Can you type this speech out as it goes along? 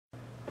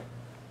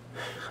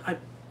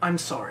I'm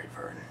sorry,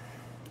 Vern.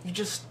 You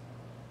just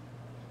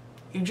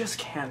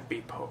can't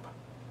be Pope.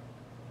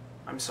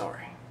 I'm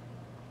sorry.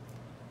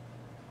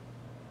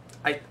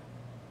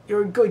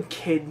 You're a good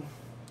kid,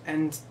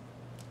 and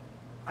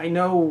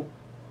I'm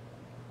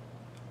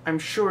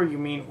sure you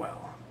mean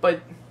well,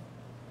 but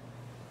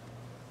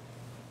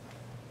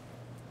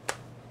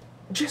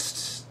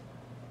just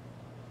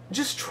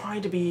try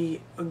to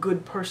be a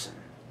good person.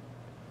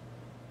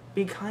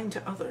 Be kind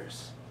to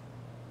others.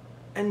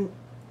 And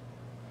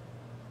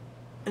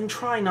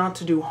try not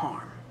to do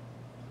harm.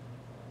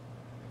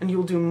 And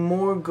you'll do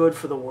more good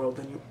for the world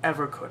than you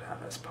ever could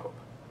have as Pope.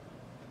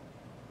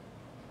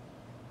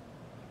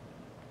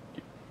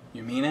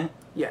 You mean it?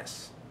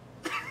 Yes.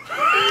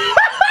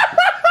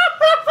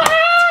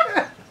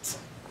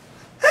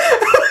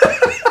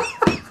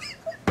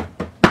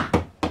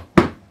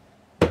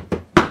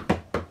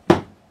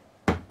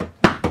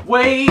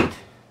 Wait,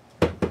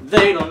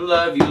 they don't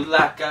love you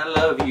like I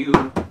love you.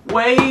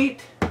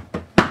 Wait,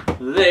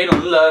 they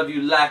don't love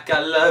you like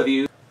I love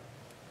you.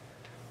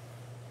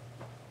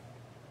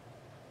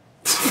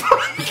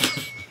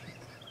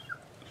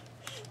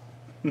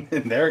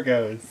 There it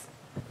goes.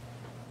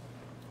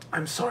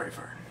 I'm sorry,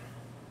 Vern.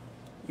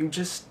 You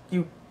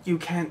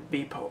can't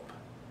be Pope.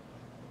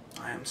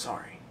 I am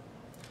sorry.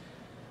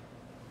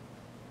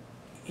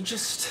 You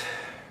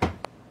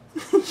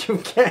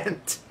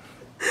can't.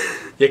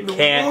 You can't do it.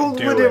 The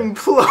world would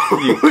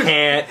implode. You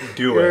can't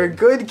do it. You're a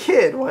good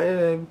kid. Why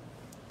did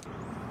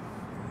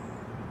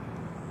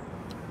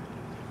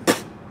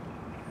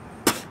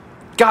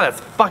God,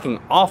 that's fucking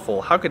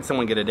awful. How could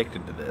someone get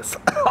addicted to this?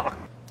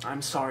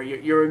 I'm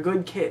sorry. You're a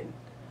good kid.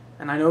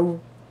 And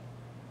I'm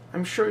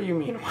sure you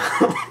mean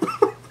well.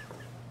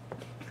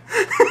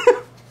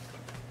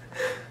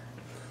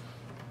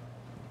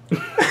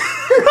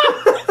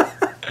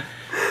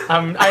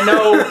 I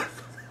know.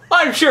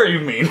 I'm sure you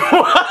mean.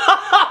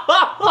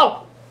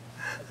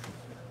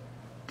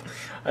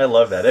 I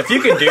love that. If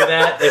you can do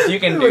that, if you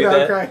can do without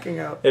that, cracking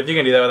up. if you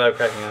can do that without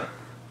cracking up,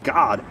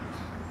 God.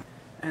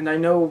 And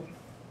I'm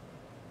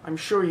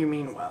sure you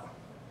mean well.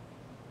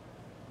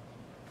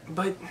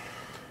 But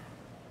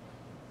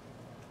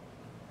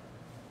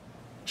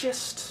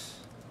just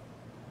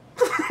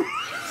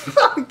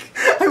fuck!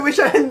 I wish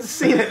I hadn't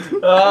seen it.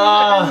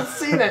 I hadn't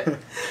seen it.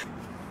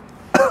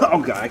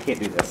 Oh God, I can't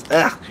do this.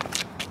 Ugh.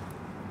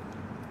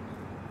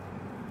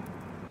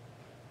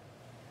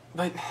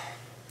 But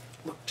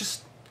look,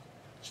 just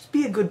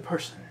be a good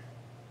person.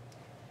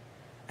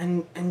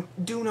 And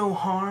do no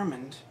harm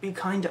and be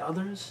kind to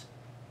others.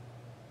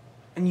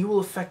 And you will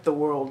affect the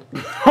world.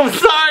 I'm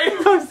sorry.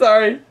 I'm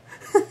sorry.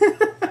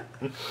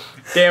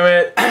 Damn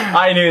it!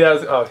 I knew that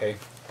was okay.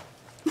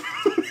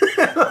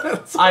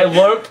 I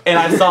looked and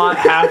I saw it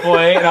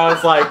halfway, and I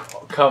was like,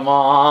 oh, "Come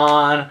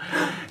on!"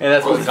 And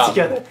that's what got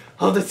me.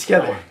 Hold it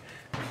together.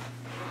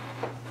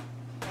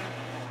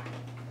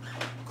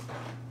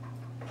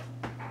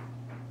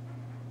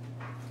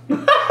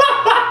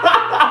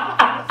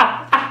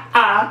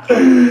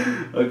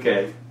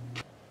 Okay.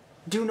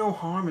 Do no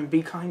harm and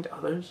be kind to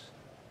others,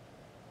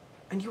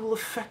 and you will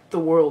affect the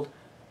world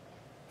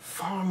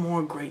far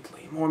more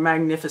greatly, more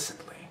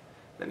magnificently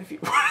than if you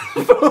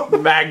were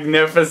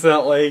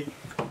Magnificently.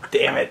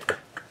 Damn it.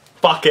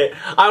 Fuck it.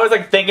 I was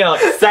like thinking of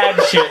like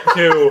sad shit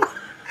too.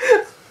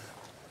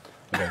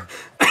 Okay.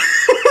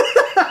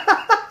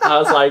 I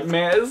was like,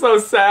 man, it's so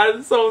sad.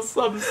 I'm so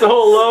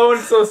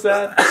alone. So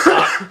sad.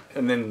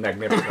 And then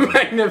magnificently.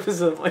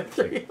 magnificently.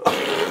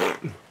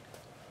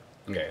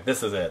 Okay,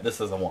 this is it. This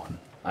is a one.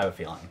 I have a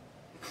feeling.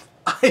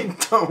 I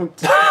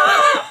don't.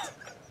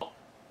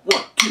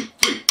 1, 2,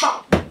 3,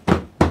 4.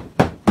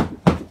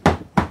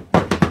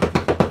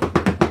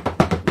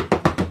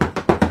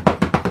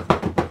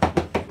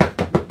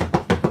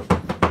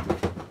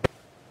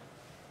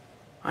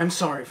 I'm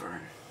sorry,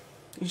 Vern.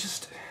 You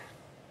just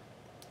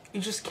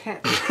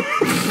can't.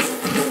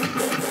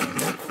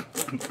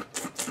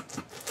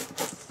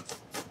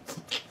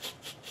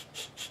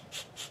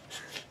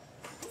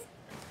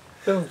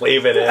 Just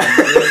leave it in.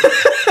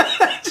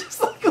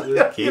 Just like we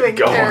don't keep even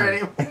going. care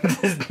anymore.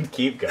 Just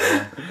keep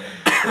going.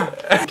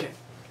 Okay.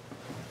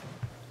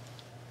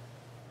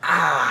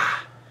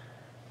 Ah.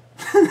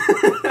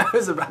 I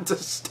was about to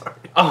start.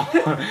 Oh.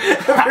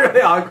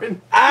 Really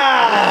awkward.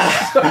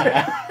 Ah. Sorry.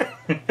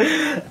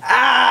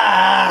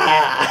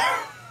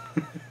 Ah.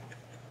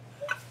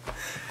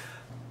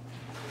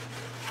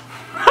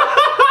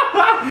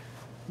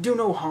 Do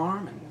no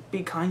harm and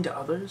be kind to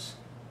others.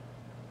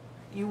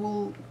 You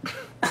will.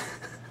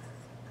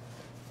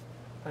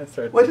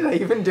 What did I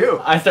even do?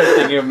 I started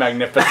thinking of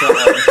magnificently.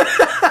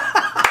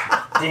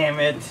 Damn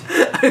it.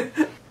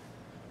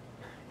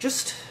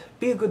 Just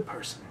be a good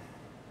person.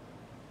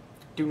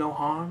 Do no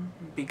harm,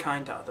 be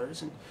kind to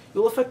others, and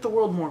you'll affect the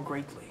world more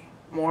greatly,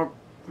 more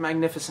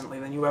magnificently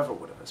than you ever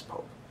would have as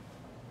Pope.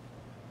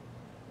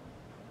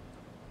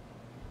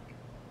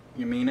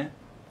 You mean it?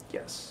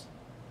 Yes.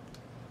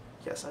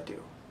 Yes, I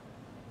do.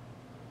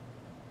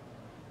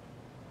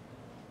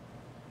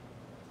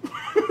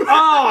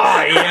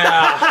 Oh,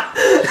 yeah!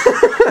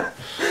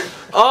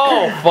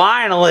 Oh,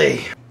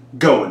 finally!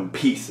 Go in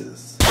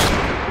pieces.